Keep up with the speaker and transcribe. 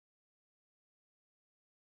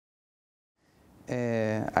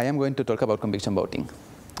I am going to talk about conviction voting,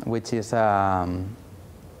 which is another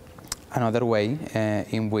way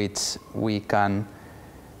in which we can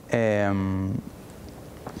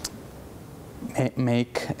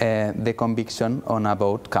make the conviction on a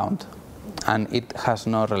vote count, and it has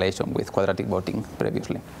no relation with quadratic voting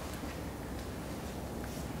previously.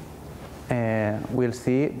 We'll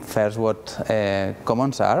see first what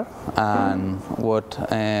commons are and what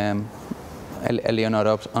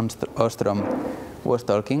Eleanor Ostrom was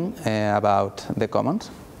talking about the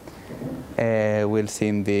commons. We'll see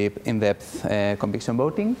in-depth conviction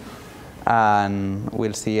voting, and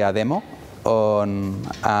we'll see a demo on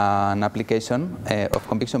an application of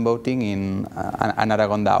conviction voting in an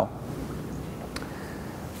Aragon DAO.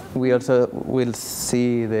 We also will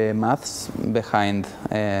see the maths behind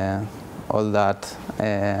all that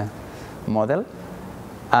model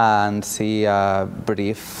and see a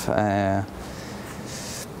brief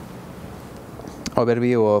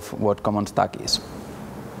overview of what common stack is.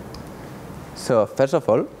 So first of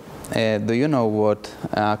all, do you know what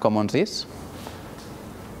commons is?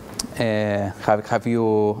 Have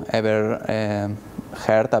you ever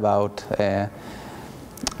heard about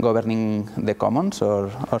governing the commons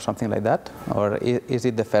or something like that? Or is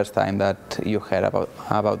it the first time that you heard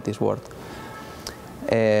about this word?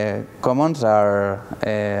 Commons are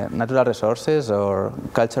natural resources or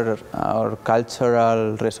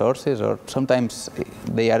cultural resources, or sometimes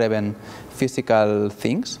they are even physical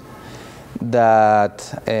things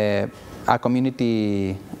that a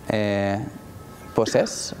community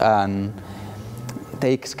possesses and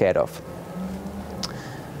takes care of.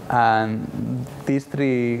 And these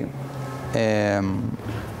three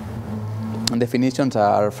definitions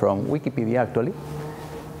are from Wikipedia, actually.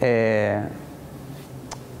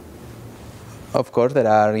 Of course, there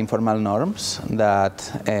are informal norms that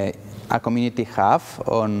a community have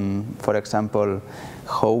on, for example,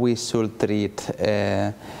 how we should treat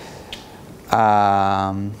a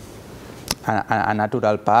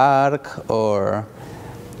natural park, or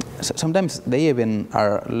sometimes they even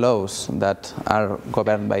are laws that are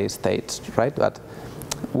governed by states, right? But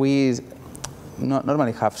we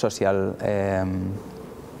normally have social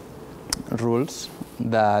rules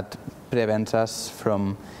that prevent us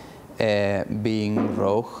from being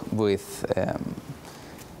rogue with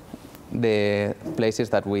the places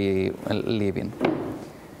that we live in.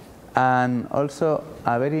 And also,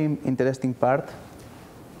 a very interesting part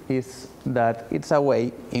is that it's a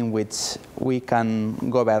way in which we can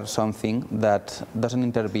govern something that doesn't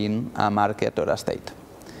intervene a market or a state.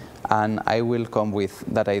 And I will come with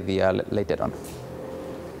that idea later on.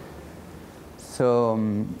 So,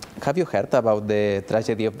 have you heard about the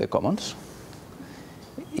tragedy of the commons?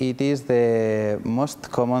 It is the most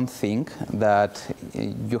common thing that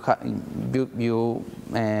you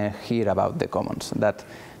hear about the commons, that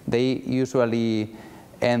they usually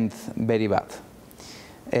end very bad.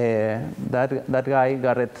 That guy,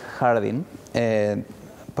 Garrett Hardin,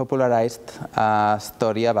 popularized a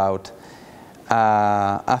story about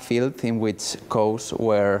a field in which cows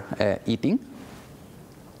were eating,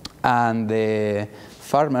 and the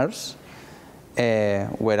farmers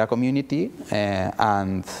were a community,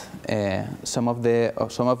 and some of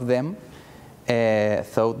them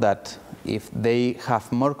thought that if they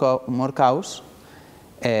have more cows,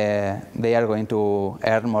 they are going to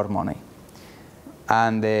earn more money.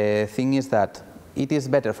 And the thing is that it is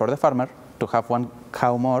better for the farmer to have one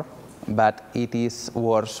cow more, but it is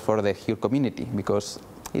worse for the whole community, because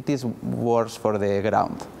it is worse for the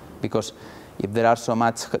ground. Because if there are so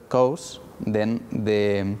much cows, then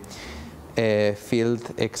the field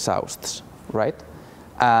exhausts, right?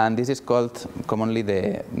 And this is called commonly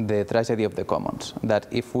the tragedy of the commons, that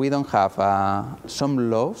if we don't have some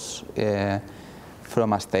laws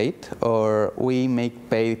from a state, or we make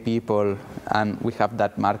pay people and we have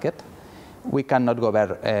that market, we cannot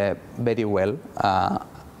govern very well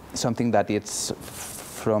something that is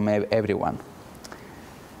from everyone.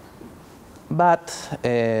 But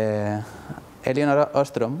Eleanor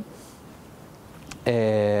Ostrom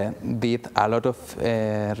did a lot of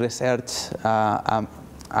research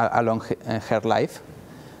along her life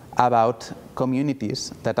about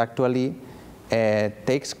communities that actually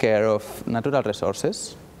takes care of natural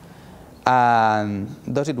resources and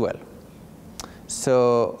does it well.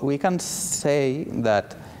 So we can say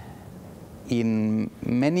that in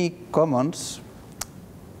many commons,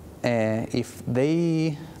 if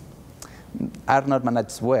they are not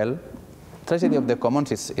managed well, tragedy of the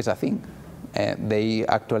commons is a thing. They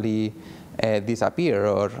actually disappear,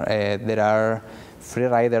 or there are free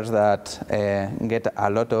riders that get a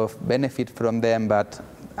lot of benefit from them, but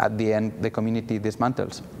at the end the community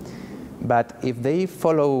dismantles. But if they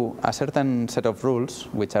follow a certain set of rules,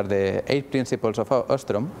 which are the 8 principles of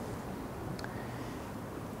Ostrom,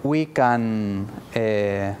 we can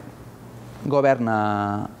govern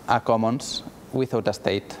a commons without a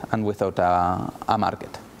state and without a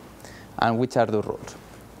market. And which are the rules?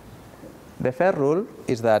 The first rule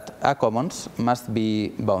is that a commons must be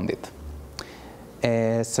bounded.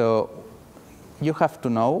 So you have to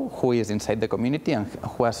know who is inside the community and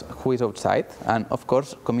who is outside. And of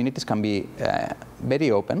course, communities can be very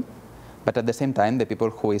open, but at the same time, the people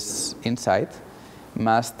who is inside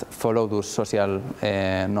must follow those social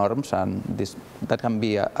norms, and that can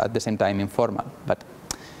be at the same time informal. But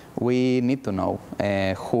we need to know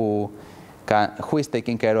who is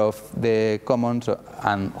taking care of the commons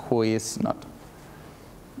and who is not.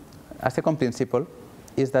 A second principle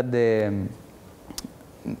is that there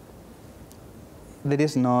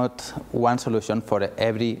is not one solution for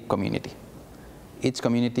every community. Each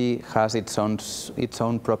community has its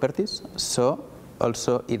own properties, so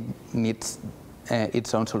also it needs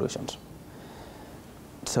its own solutions.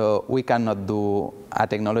 So we cannot do a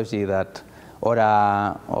technology that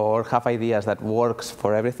or have ideas that works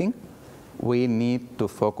for everything. We need to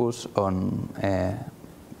focus on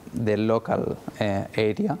the local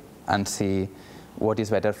area and see what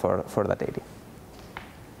is better for that area.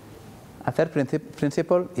 A third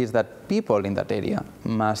principle is that people in that area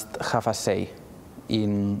must have a say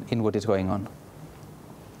in what is going on.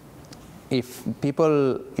 If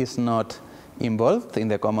people is not involved in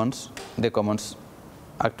the commons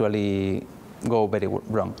actually go very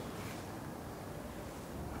wrong.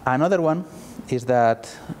 Another one is that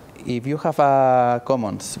if you have a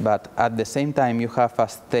commons, but at the same time you have a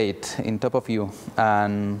state in top of you,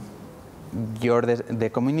 and the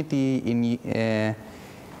community in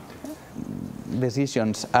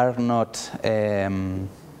decisions are not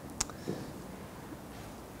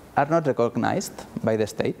recognized by the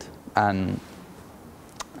state, and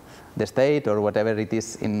the state or whatever it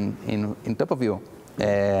is in top of you,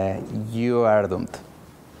 you are doomed.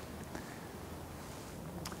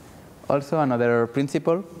 Also, another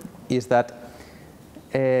principle is that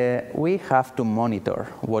we have to monitor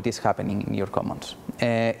what is happening in your commons.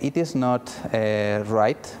 It is not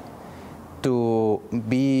right to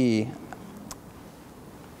be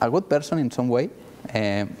a good person in some way,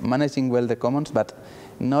 managing well the commons, but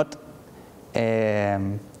not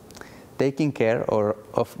taking care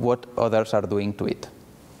of what others are doing to it.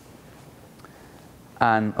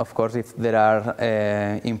 And of course, if there are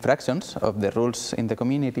infractions of the rules in the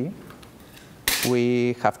community,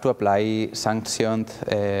 we have to apply sanctions,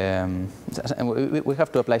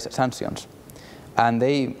 and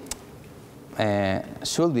they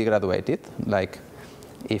should be graduated. Like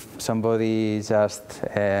if somebody just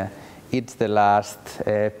eats the last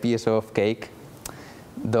piece of cake,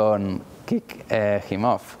 don't kick him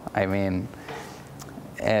off. I mean,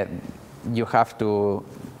 you have to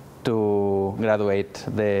graduate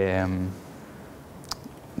the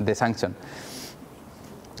sanction.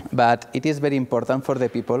 But it is very important for the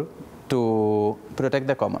people to protect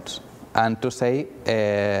the commons and to say,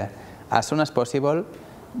 as soon as possible,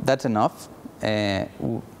 that's enough.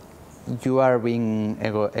 You are being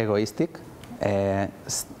egoistic.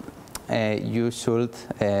 You should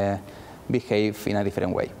behave in a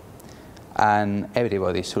different way. And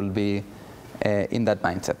everybody should be in that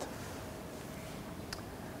mindset.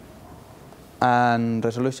 And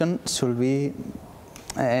resolution should be,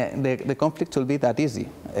 the conflict should be that easy.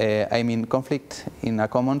 I mean, conflict in a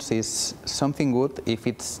commons is something good if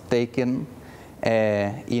it's taken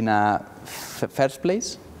in a first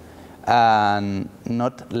place and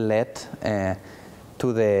not led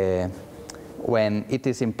to the when it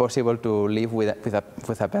is impossible to live with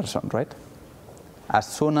a person, right? As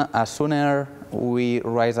sooner we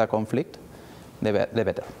raise a conflict, the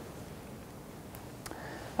better.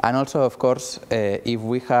 And also, of course, if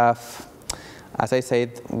we have, as I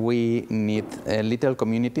said, we need little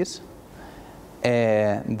communities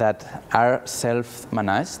that are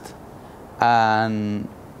self-managed, and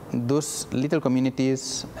those little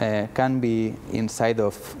communities can be inside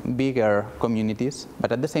of bigger communities,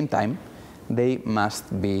 but at the same time, they must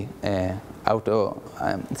be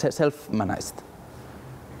self-managed.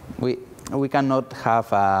 We cannot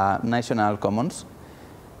have a national commons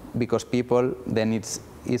because people then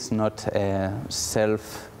it's not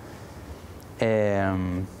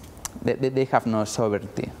they have no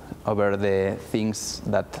sovereignty over the things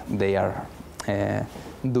that they are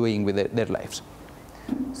doing with their lives.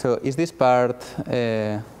 So is this part,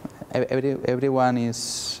 everyone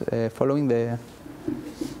is following the,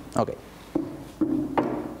 okay.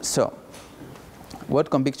 So what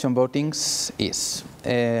conviction voting is.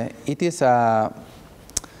 It is a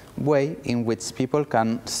way in which people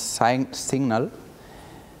can signal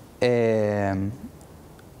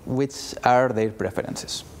which are their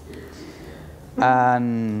preferences.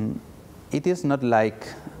 And it is not like,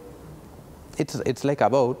 it's like a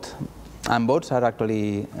vote, and votes are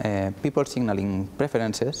actually people signaling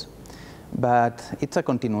preferences, but it's a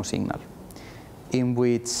continuous signal in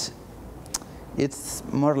which it's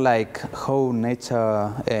more like how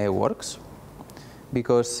nature works.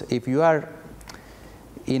 Because if you are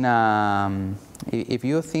in a, if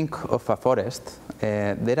you think of a forest,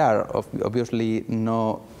 there are obviously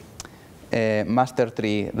no master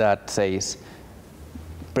tree that says,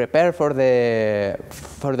 prepare for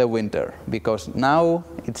the winter, because now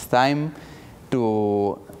it's time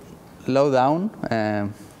to slow down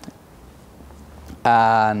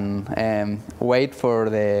and wait for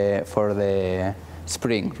the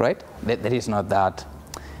spring, right? There is not that.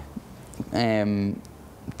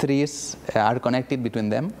 Trees are connected between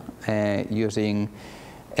them using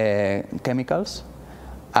chemicals,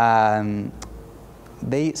 and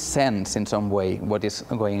they sense in some way what is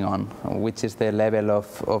going on, which is the level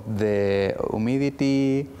of the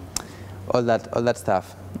humidity, all that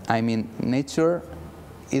stuff. I mean, nature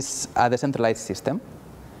is a decentralized system,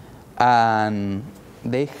 and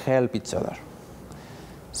they help each other.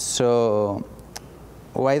 So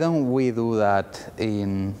why don't we do that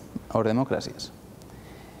in our democracies?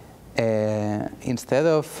 Instead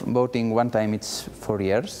of voting one time each 4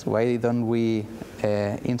 years, why don't we,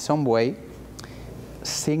 in some way,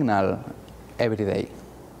 signal every day?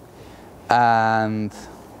 And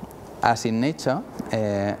as in nature,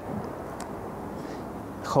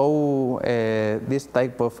 how this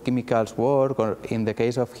type of chemicals work, or in the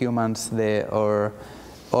case of humans, or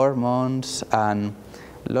hormones, and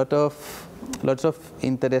lots of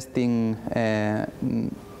interesting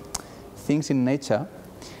things in nature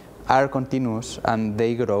are continuous, and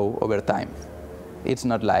they grow over time. It's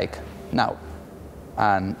not like now,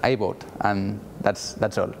 and I vote, and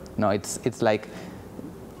that's all. No, it's like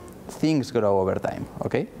things grow over time.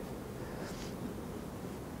 Okay.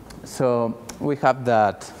 So we have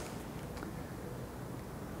that.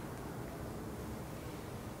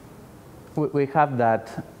 We have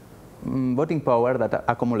that voting power that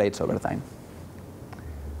accumulates over time.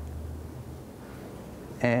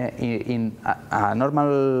 In a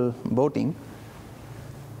normal voting,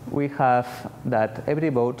 we have that every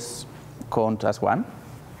vote counts as one,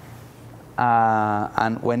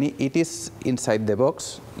 and when it is inside the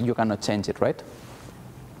box, you cannot change it, right?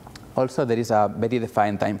 Also, there is a very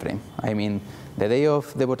defined time frame. I mean, the day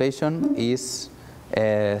of the votation is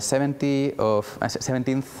 17th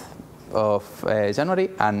of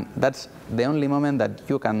January, and that's the only moment that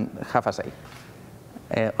you can have a say.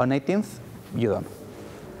 On 18th, you don't.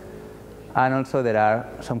 And also there are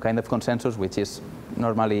some kind of consensus, which is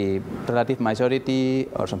normally relative majority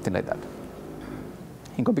or something like that.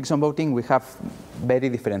 In conviction voting, we have very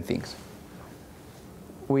different things.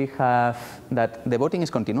 We have that the voting is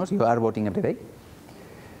continuous. You are voting every day.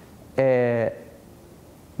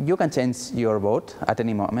 You can change your vote at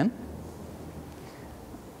any moment,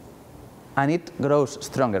 and it grows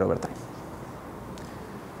stronger over time.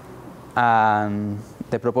 And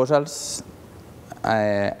the proposals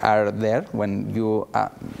are there when you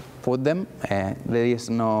put them. There is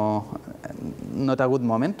not a good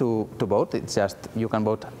moment to vote. It's just you can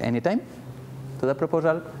vote anytime to the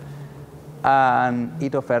proposal, and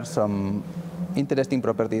it offers some interesting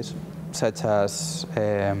properties, such as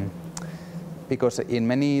because in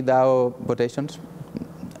many DAO votations,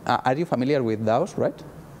 are you familiar with DAOs, right?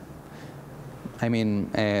 I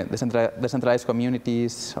mean, decentralized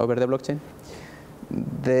communities over the blockchain.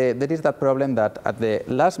 There is that problem that at the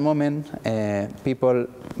last moment, people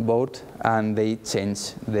vote and they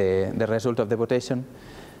change the result of the votation.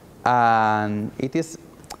 And it is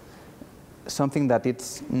something that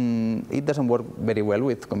it doesn't work very well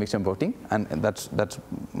with conviction voting, and that's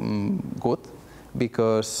good,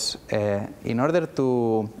 because in order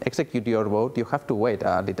to execute your vote, you have to wait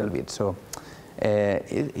a little bit. So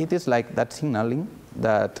it is like that signaling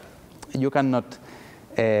that you cannot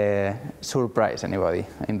surprise anybody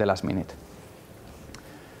in the last minute.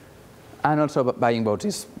 And also buying votes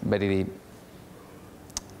is very,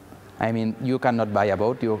 I mean, you cannot buy a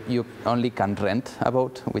vote, you only can rent a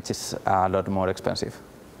vote, which is a lot more expensive.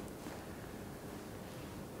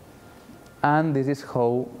 And this is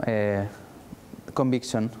how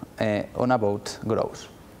conviction on a vote grows.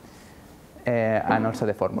 And also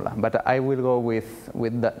the formula. But I will go with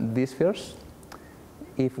this first.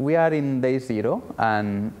 If we are in day 0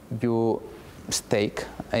 and you stake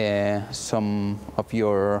some of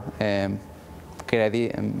your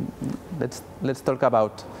credit. Let's talk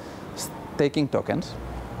about staking tokens.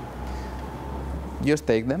 You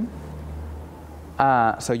stake them.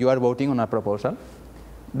 So you are voting on a proposal.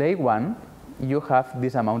 Day 1, you have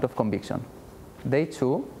this amount of conviction. Day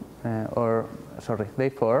 2, day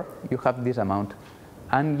 4, you have this amount.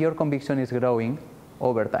 And your conviction is growing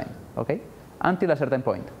over time, okay? Until a certain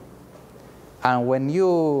point. And when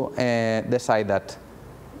you decide that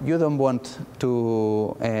you don't want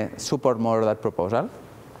to support more that proposal,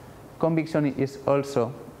 conviction is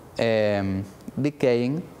also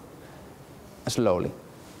decaying slowly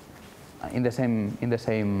in the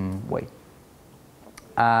same way.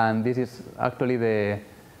 And this is actually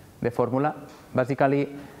the formula. Basically,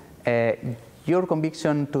 your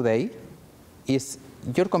conviction today is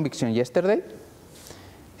your conviction yesterday,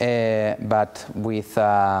 but with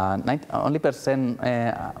only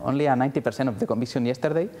a 90% of the conviction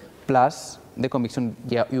yesterday plus the conviction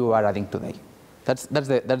you are adding today. That's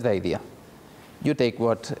the idea. You take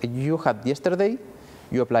what you had yesterday,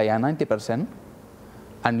 you apply a 90%,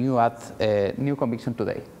 and you add new conviction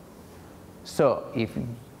today. So if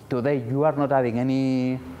today you are not adding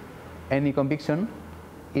any conviction,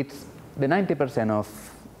 it's the 90% of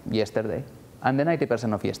yesterday and the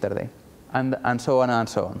 90% of yesterday, and so on and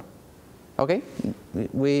so on. Okay?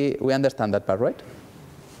 We understand that part, right?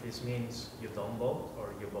 This means you don't vote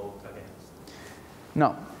or you vote against?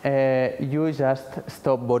 No, you just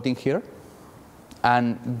stop voting here,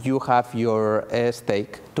 and you have your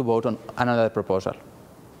stake to vote on another proposal.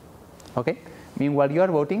 Okay? Meanwhile, you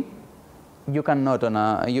are voting, you cannot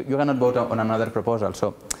vote on another proposal.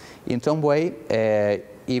 So, in some way,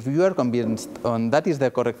 if you are convinced on that is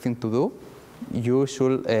the correct thing to do, you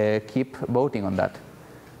should keep voting on that.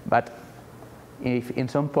 But if in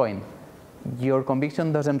some point your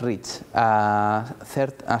conviction doesn't reach a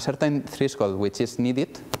certain threshold which is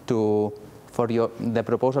needed for the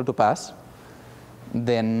proposal to pass,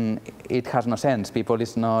 then it has no sense. People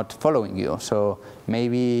is not following you. So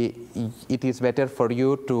maybe it is better for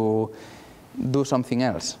you to do something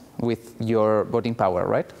else with your voting power,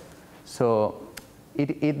 right? So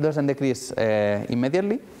it doesn't decrease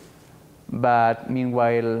immediately, but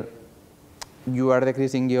meanwhile you are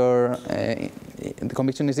decreasing your the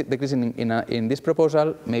conviction is decreasing in this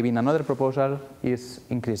proposal. Maybe in another proposal is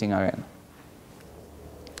increasing again.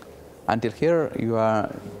 Until here you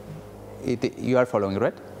are following,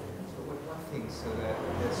 right? So one thing, so that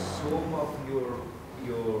the sum of your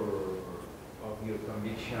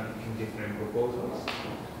conviction in different proposals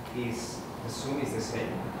is the sum is the same,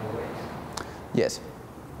 always? Yes.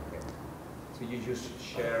 Okay. So you just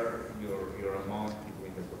share your amount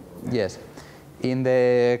between the proposals? Yes. In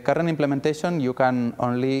the current implementation, you can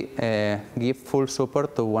only give full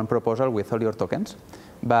support to one proposal with all your tokens.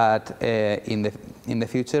 But in the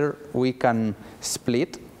future, we can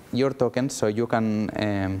split your tokens so you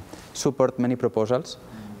can support many proposals,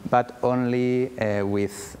 but only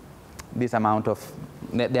with this amount of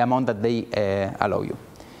the amount that they allow you,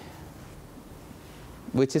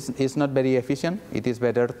 which is not very efficient. It is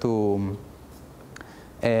better to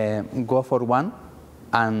go for one,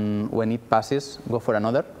 and when it passes, go for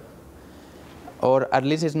another. Or at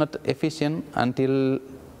least it's not efficient until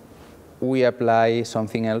we apply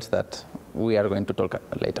something else that we are going to talk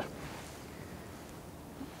later.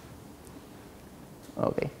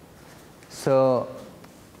 Okay. So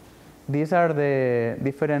these are the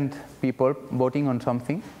different people voting on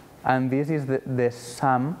something, and this is the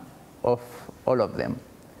sum of all of them.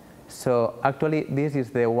 So actually, this is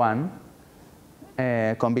the one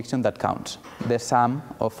conviction that counts, the sum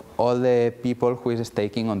of all the people who is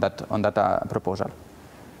staking on that proposal.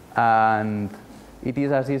 And it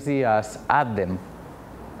is as easy as add them.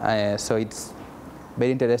 So it's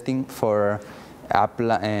very interesting for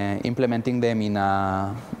implementing them in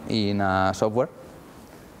a software,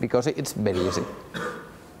 because it's very easy.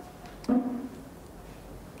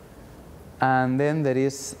 And then there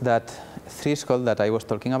is that threshold that I was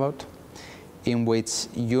talking about, in which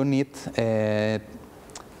you need to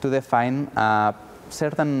define a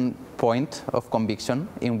certain point of conviction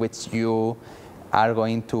in which you are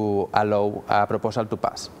going to allow a proposal to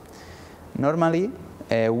pass. Normally,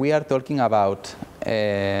 we are talking about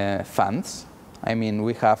funds. I mean,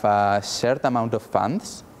 we have a shared amount of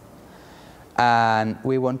funds, and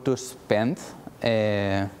we want to spend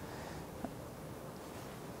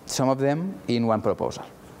some of them in one proposal.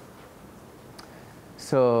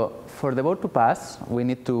 So for the vote to pass, we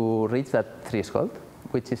need to reach that threshold,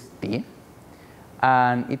 which is T,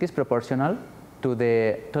 and it is proportional to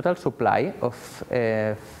the total supply of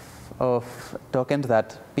tokens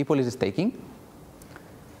that people is staking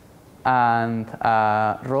and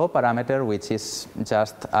a raw parameter, which is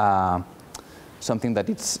just something that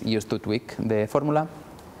it's used to tweak the formula.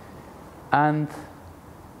 And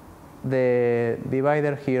the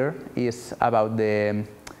divider here is about the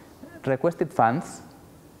requested funds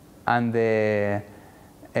and the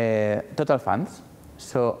total funds.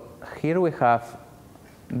 So here we have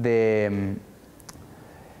the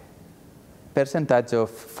percentage of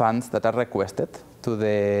funds that are requested to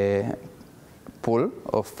the pool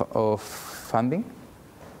of funding.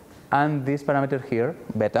 And this parameter here,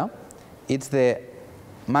 beta, it's the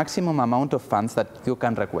maximum amount of funds that you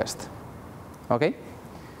can request. Okay?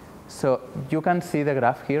 So you can see the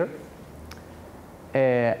graph here.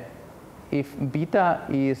 If beta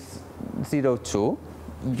is 0.2,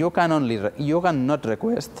 you cannot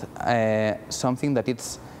request something that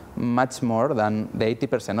it's much more than the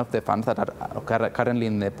 80% of the funds that are currently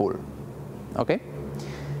in the pool. Okay?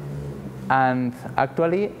 And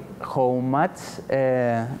actually, how much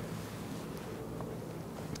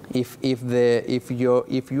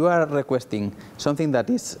if you are requesting something that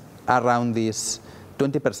is around this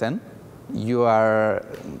 20%, you are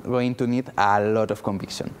going to need a lot of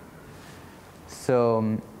conviction.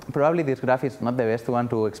 So probably this graph is not the best one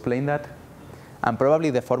to explain that, and probably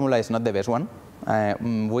the formula is not the best one.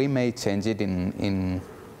 We may change it in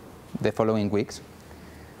the following weeks.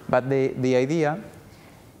 But the idea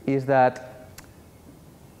is that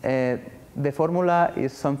the formula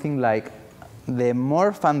is something like the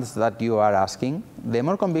more funds that you are asking, the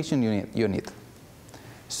more conviction you need.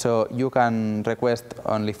 So you can request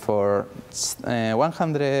only for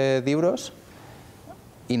 100 euros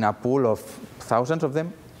in a pool of thousands of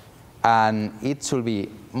them, and it should be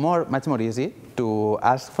much more easy to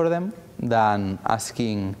ask for them than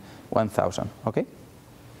asking 1,000. Okay,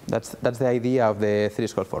 that's the idea of the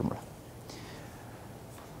threshold formula.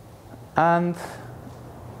 And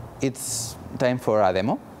it's time for a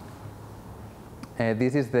demo.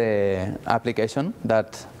 This is the application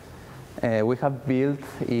that we have built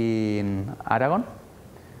in Aragon.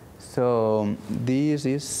 So this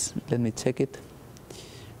is, let me check it.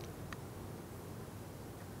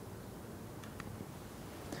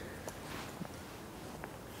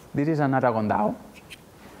 This is an Aragon DAO.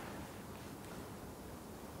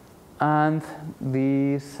 And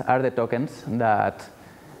these are the tokens that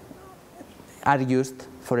are used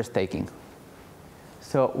for staking.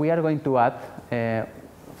 So we are going to add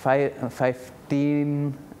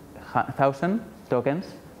 15,000 tokens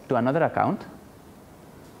to another account.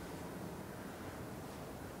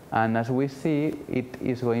 And as we see, it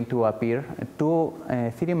is going to appear two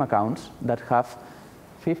Ethereum accounts that have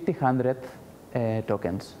 1,500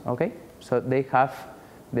 tokens. Okay, so they have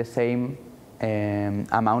the same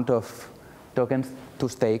amount of tokens to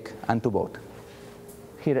stake and to vote.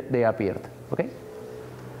 Here they appeared. Okay,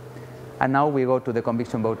 and now we go to the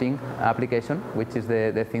conviction voting application, which is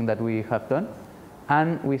the thing that we have done,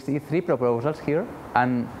 and we see 3 proposals here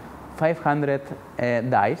and 500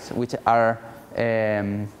 dice, which are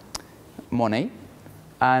money,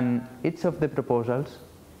 and each of the proposals.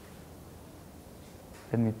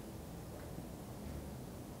 Let me.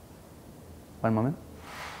 One moment.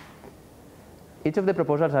 Each of the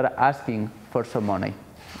proposals are asking for some money,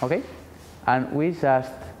 okay? And we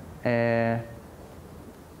just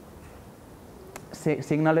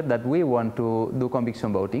signal it that we want to do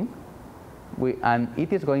conviction voting, and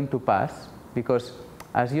it is going to pass because,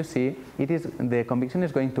 as you see, the conviction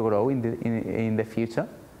is going to grow in the future,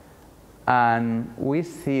 and we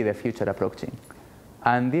see the future approaching,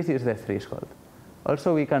 and this is the threshold.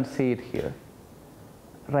 Also, we can see it here.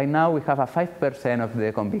 Right now, we have a 5% of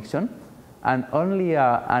the conviction, and only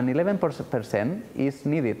an 11% is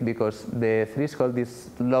needed because the threshold is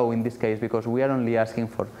low in this case because we are only asking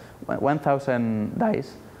for 1,000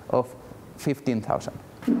 dice of 15,000.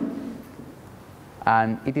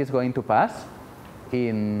 And it is going to pass.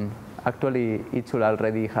 Actually, it should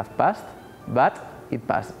already have passed, but it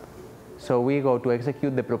passed. So we go to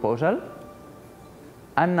execute the proposal,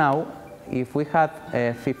 and now, if we had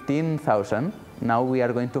 15,000, now we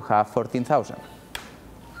are going to have 14,000.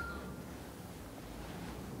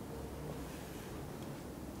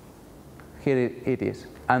 Here it is,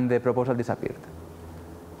 and the proposal disappeared.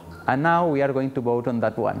 And now we are going to vote on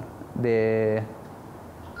that one.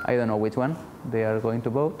 I don't know which one they are going to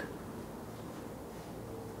vote.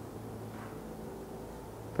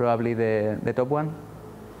 Probably the top one.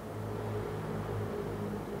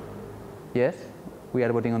 Yes, we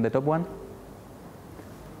are voting on the top one.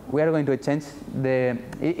 We are going to change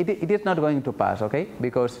it is not going to pass, okay?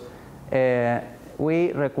 Because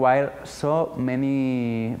we require so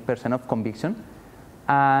many % of conviction.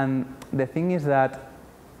 And the thing is that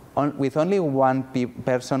with only one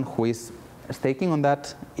person who is staking on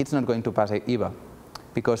that, it's not going to pass EVA,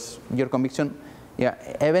 because your conviction, yeah,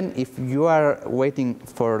 even if you are waiting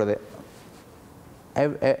for the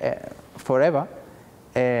forever,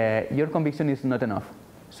 your conviction is not enough.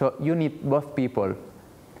 So you need both people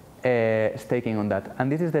staking on that,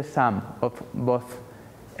 and this is the sum of both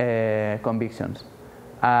convictions.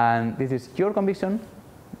 And this is your conviction,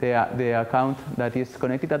 the account that is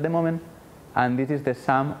connected at the moment, and this is the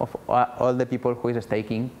sum of all the people who is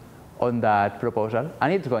staking on that proposal,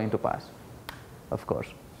 and it's going to pass, of course.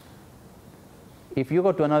 If you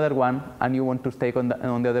go to another one and you want to stake on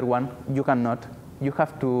the other one, you cannot. You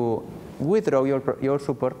have to withdraw your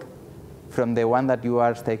support from the one that you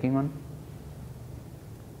are staking on.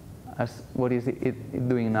 As what is it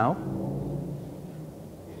doing now?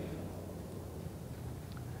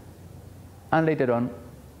 And later on,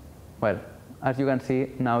 well, as you can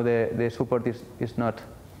see, now the support is not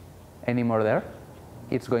anymore there.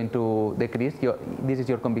 It's going to decrease. This is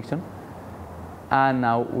your conviction. And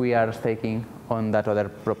now we are staking on that other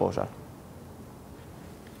proposal.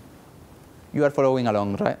 You are following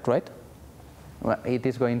along, right? Well, it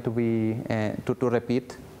is going to be to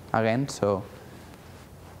repeat again. So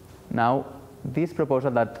now this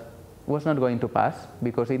proposal that was not going to pass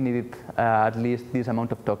because it needed at least this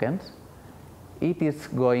amount of tokens, it is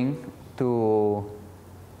going to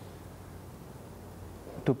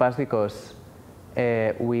pass because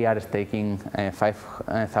we are staking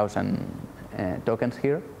 5,000 tokens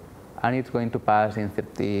here, and it's going to pass in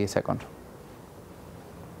 30 seconds.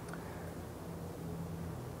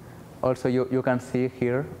 Also, you can see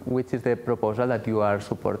here which is the proposal that you are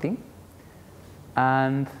supporting.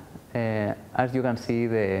 And as you can see,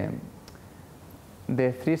 the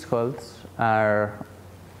thresholds are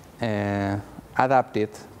adapted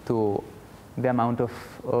to the amount of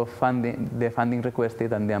funding, the funding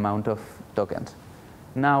requested, and the amount of tokens.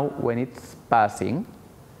 Now, when it's passing,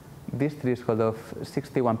 this threshold of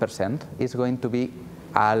 61% is going to be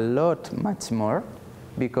a lot much more,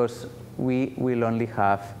 because we will only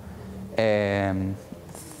have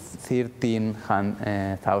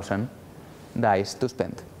 13,000 dice to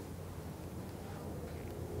spend.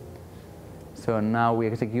 So now we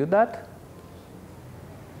execute that.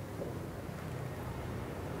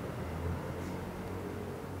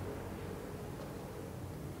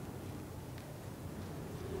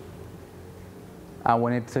 And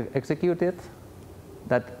when it's executed,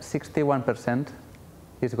 that 61%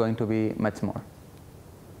 is going to be much more.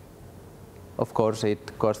 Of course,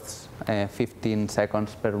 it costs 15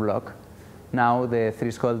 seconds per block. Now the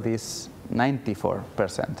threshold is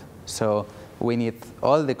 94%. So we need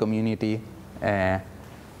all the community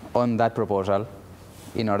on that proposal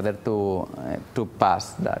in order to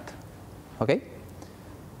pass that. Okay?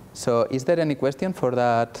 So is there any question for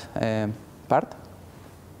that part?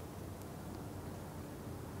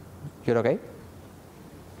 You're okay?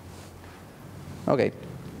 Okay.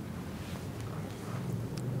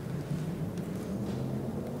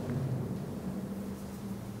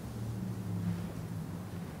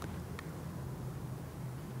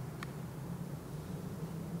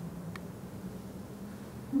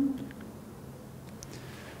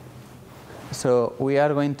 So we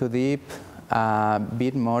are going to deep a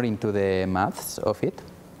bit more into the maths of it.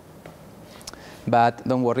 But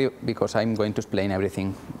don't worry, because I'm going to explain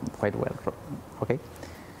everything quite well. Okay?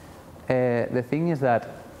 The thing is that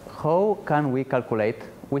how can we calculate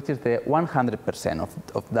which is the 100%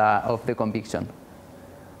 of the conviction?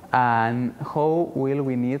 And how will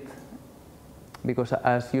we need, because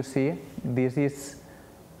as you see, this is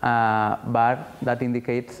a bar that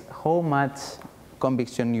indicates how much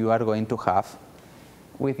conviction you are going to have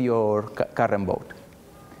with your current vote.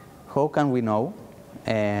 How can we know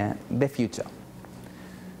the future?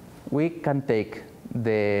 We can take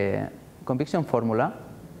the conviction formula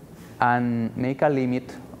and make a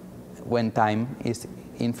limit when time is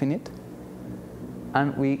infinite,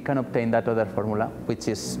 and we can obtain that other formula, which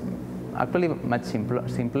is actually much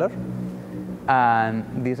simpler.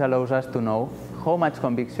 And this allows us to know how much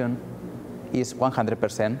conviction is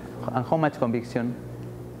 100% and how much conviction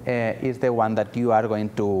is the one that you are going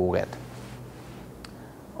to get.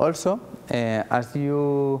 Also, as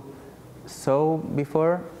you saw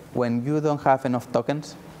before, when you don't have enough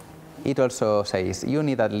tokens, it also says you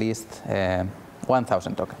need at least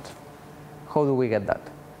 1,000 tokens. How do we get that?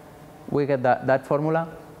 We get that formula,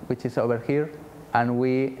 which is over here, and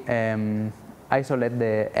we isolate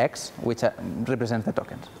the x, which represents the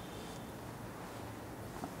tokens.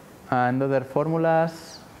 And other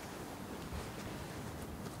formulas.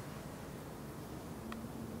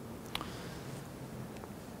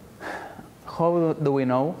 how do we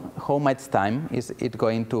know how much time is it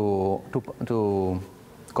going to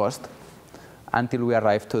cost until we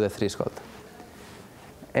arrive to the threshold?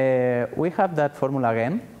 We have that formula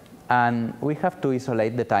again, and we have to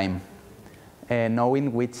isolate the time,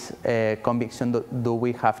 knowing which conviction do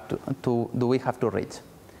we have to reach.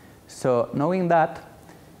 So knowing that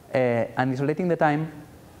and isolating the time,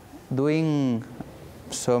 doing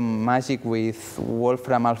some magic with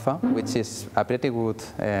Wolfram Alpha, which is a pretty good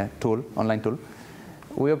online tool,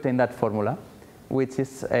 we obtain that formula, which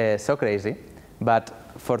is so crazy. But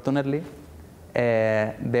fortunately,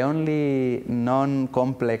 the only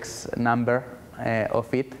non-complex number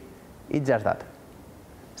of it is just that.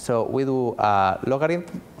 So we do a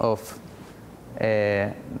logarithm of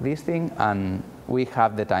this thing, and we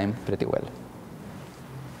have the time pretty well.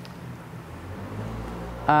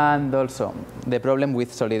 And also, the problem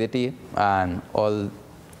with solidity and all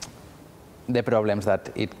the problems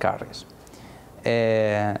that it carries.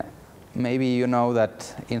 Maybe you know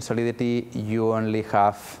that in solidity you only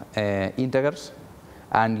have integers,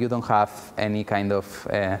 and you don't have any kind of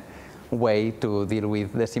way to deal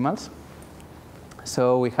with decimals.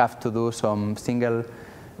 So we have to do some single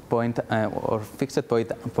point or fixed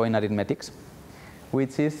point arithmetics,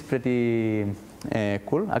 which is pretty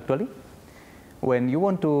cool, actually. When you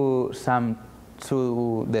want to sum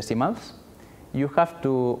two decimals, you have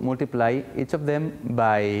to multiply each of them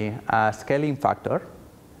by a scaling factor,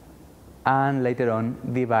 and later on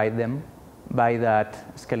divide them by that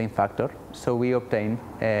scaling factor. So we obtain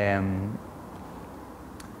a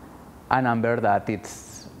number that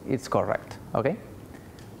it's correct. Okay.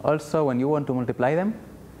 Also, when you want to multiply them,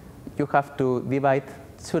 you have to divide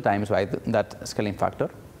 2 times by that scaling factor.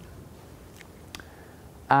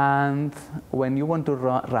 And when you want to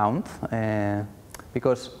round,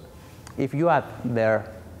 because if you add there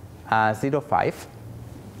 0.5,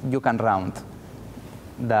 you can round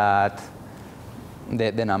the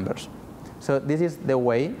numbers. So this is the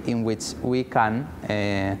way in which we can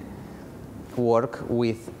work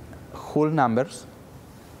with whole numbers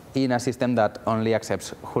in a system that only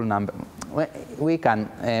accepts whole numbers. We can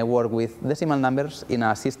work with decimal numbers in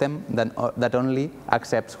a system that only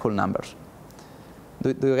accepts whole numbers.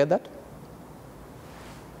 Do you get that?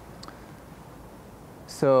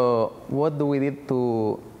 So what do we do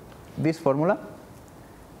to this formula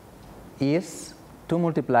is to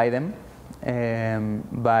multiply them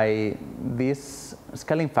by this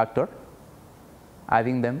scaling factor,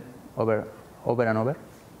 adding them over and over.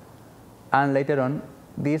 And later on,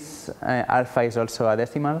 this alpha is also a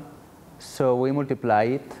decimal, so we multiply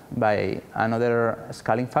it by another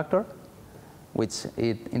scaling factor, which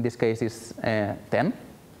in this case is 10,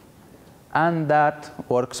 and that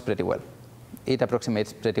works pretty well. It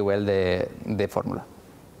approximates pretty well the formula.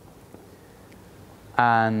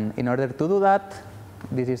 And in order to do that,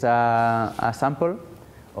 this is a sample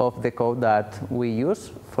of the code that we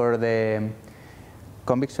use for the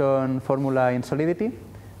conviction formula in solidity.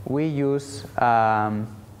 We use a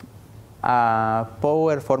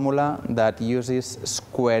power formula that uses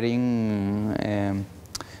squaring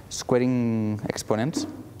exponents,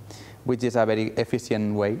 which is a very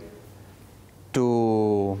efficient way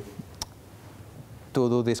to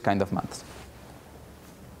do this kind of maths.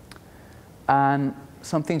 And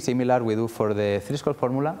something similar we do for the threshold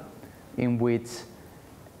formula, in which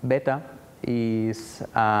beta is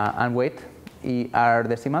and weight are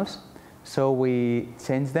decimals. So we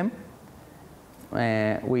change them.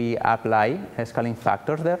 We apply scaling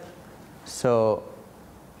factors there. So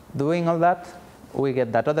doing all that, we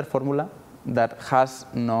get that other formula that has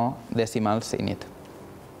no decimals in it.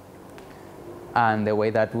 And the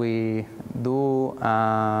way that we do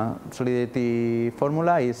solidity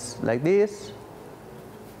formula is like this.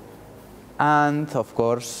 And of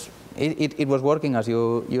course, it was working as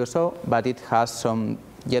you saw, but it has some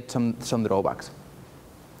drawbacks.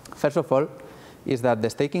 First of all, is that the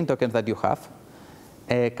staking tokens that you have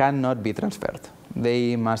cannot be transferred.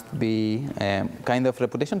 They must be kind of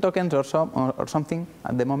reputation tokens or something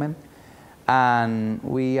at the moment. And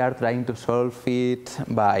we are trying to solve it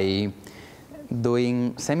by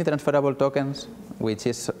doing semi-transferable tokens, which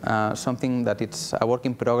is something that it's a work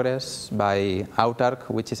in progress by Autark,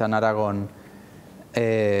 which is an Aragon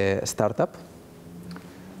startup.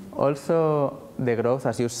 Also, the growth,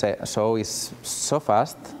 as you saw, is so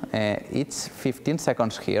fast. It's 15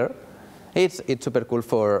 seconds here. It's super cool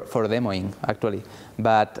for demoing, actually.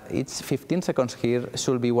 But it's 15 seconds here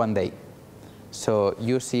should be 1 day. So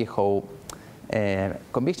you see how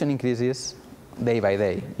conviction increases day by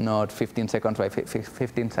day, not 15 seconds by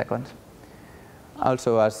 15 seconds.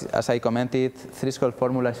 Also, as I commented, threshold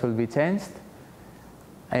formula should be changed.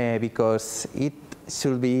 because it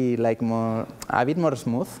should be like a bit more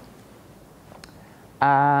smooth,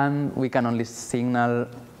 and we can only signal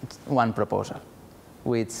one proposal,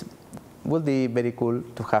 which would be very cool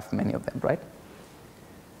to have many of them, right?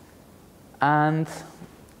 And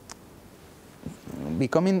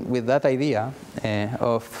becoming with that idea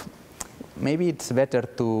of maybe it's better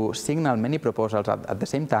to signal many proposals at the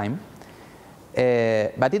same time,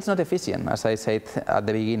 but it's not efficient, as I said at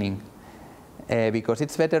the beginning, because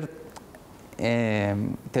it's better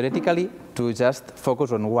theoretically to just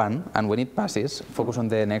focus on one, and when it passes, focus on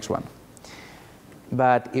the next one.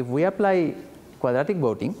 But if we apply quadratic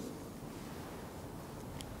voting,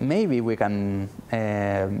 maybe we can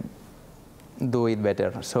do it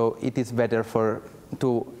better. So it is better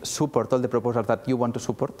to support all the proposals that you want to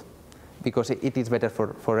support, because it is better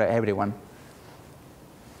for everyone.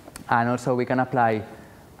 And also we can apply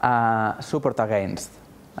support against.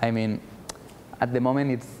 I mean, at the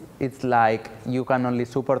moment it's like you can only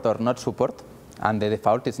support or not support, and the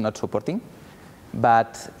default is not supporting.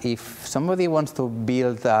 But if somebody wants to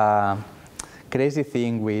build a crazy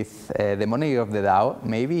thing with the money of the DAO,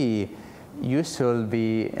 maybe you should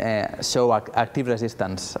show active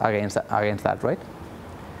resistance against that, right?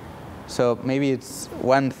 So maybe it's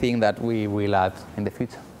one thing that we will add in the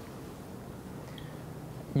future.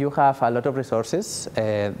 You have a lot of resources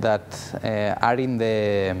that are in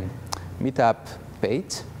the meetup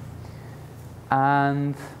page,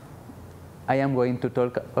 and I am going to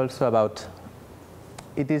talk also about,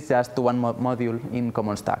 it is just one module in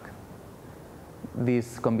Common Stack,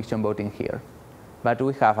 this conviction voting here. But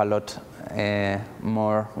we have a lot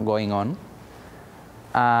more going on.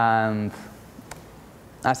 And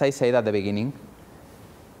as I said at the beginning,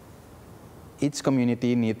 each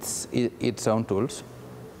community needs its own tools.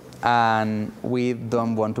 And we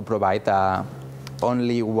don't want to provide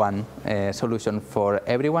only one solution for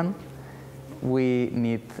everyone. We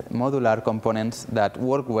need modular components that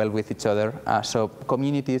work well with each other, so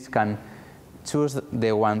communities can choose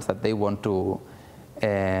the ones that they want to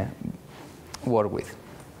work with.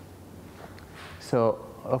 So,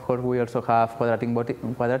 of course, we also have quadratic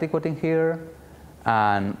voting here,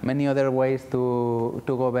 and many other ways to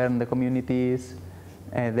govern the communities.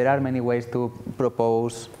 There are many ways to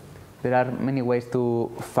propose. There are many ways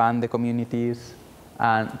to fund the communities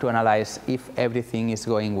and to analyze if everything is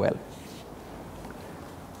going well.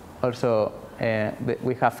 Also,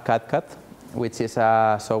 we have CatCat, which is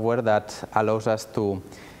a software that allows us to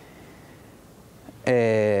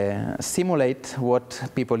simulate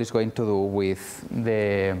what people is going to do with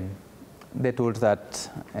the tools that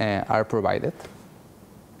are provided.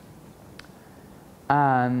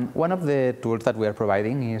 And one of the tools that we are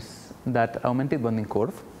providing is that augmented bonding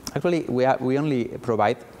curve. Actually, we only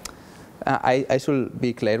provide, I should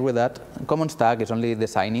be clear with that, Common Stack is only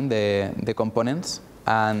designing the components,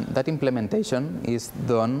 and that implementation is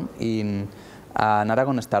done in an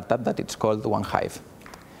Aragon startup that it's called OneHive.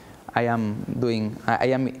 I am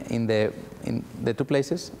in the two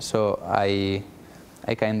places, so I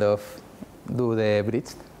kind of do the bridge.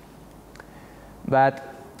 But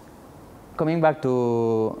coming back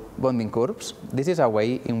to bonding curves, this is a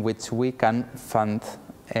way in which we can fund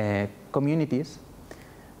communities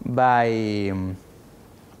by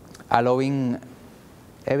allowing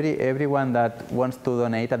everyone that wants to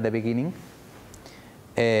donate at the beginning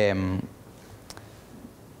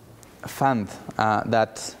fund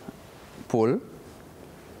that pool,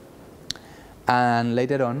 and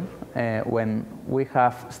later on when we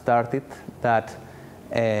have started that,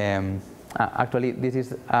 actually this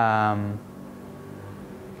is a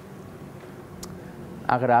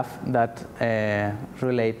graph that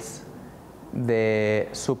relates the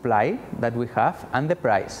supply that we have and the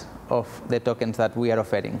price of the tokens that we are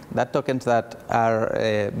offering. That tokens that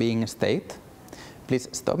are being staked. Please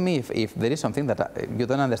stop me if there is something that you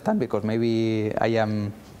don't understand, because maybe I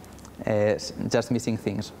am just missing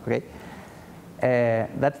things. Okay,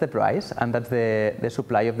 that's the price, and that's the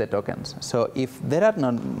supply of the tokens. So if there are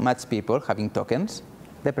not much people having tokens,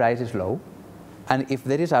 the price is low, and if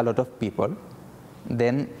there is a lot of people,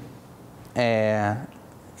 then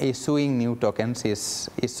issuing new tokens is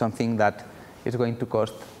something that is going to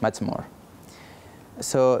cost much more.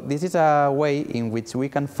 So this is a way in which we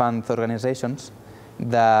can fund organizations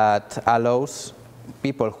that allows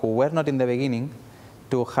people who were not in the beginning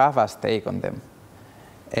to have a stake on them.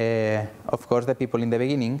 Of course, the people in the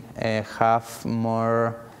beginning have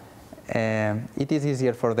more, it is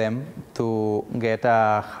easier for them to get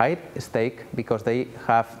a high stake because they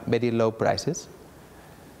have very low prices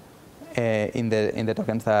in the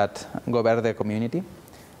tokens that govern the community.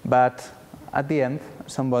 But at the end,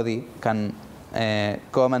 somebody can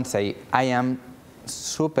come and say, I am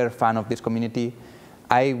super fan of this community,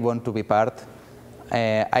 I want to be part.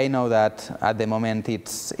 I know that at the moment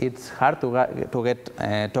it's hard to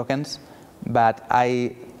get tokens, but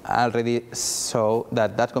I already saw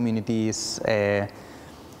that community is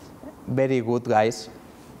very good guys.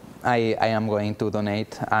 I am going to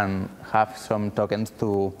donate and have some tokens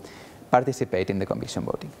to participate in the conviction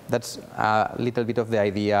voting. That's a little bit of the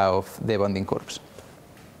idea of the bonding curves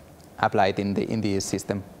applied in this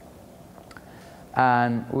system.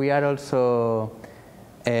 And we are also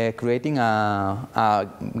creating a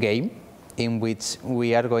game in which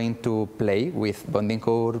we are going to play with bonding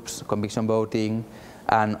curves, conviction voting,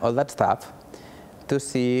 and all that stuff to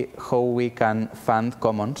see how we can fund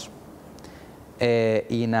commons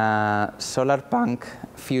in a solarpunk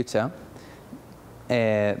future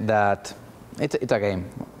that it's a game,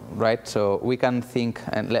 right? So we can think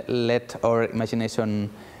and let our imagination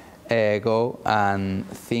go and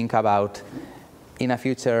think about in a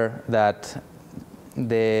future that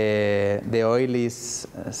the oil is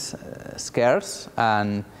scarce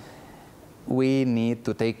and we need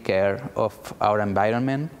to take care of our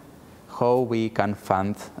environment, how we can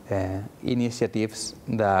fund initiatives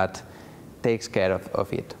that takes care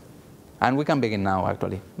of it. And we can begin now,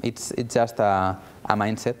 actually. It's just a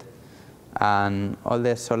mindset. And all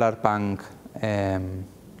the solarpunk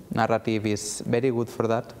narrative is very good for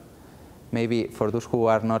that. Maybe for those who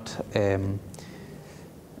are not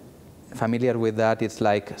familiar with that, it's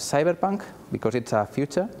like cyberpunk, because it's a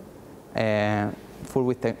future full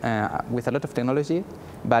with a lot of technology.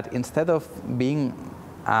 But instead of being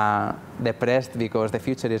depressed because the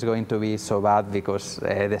future is going to be so bad because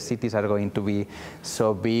the cities are going to be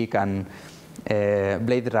so big and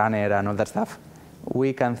Blade Runner and all that stuff,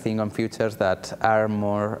 we can think on futures that are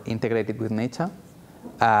more integrated with nature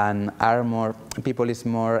and people is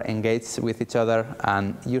more engaged with each other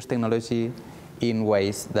and use technology in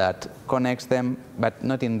ways that connects them, but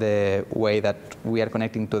not in the way that we are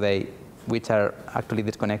connecting today, which are actually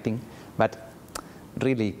disconnecting, but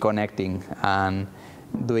really connecting and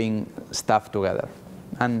doing stuff together.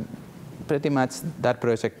 And pretty much that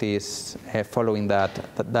project is following that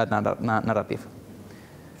narrative.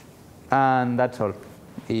 And that's all.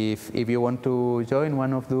 If you want to join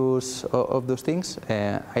one of those things,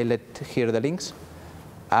 I let here the links.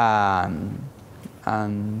 And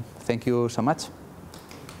thank you so much.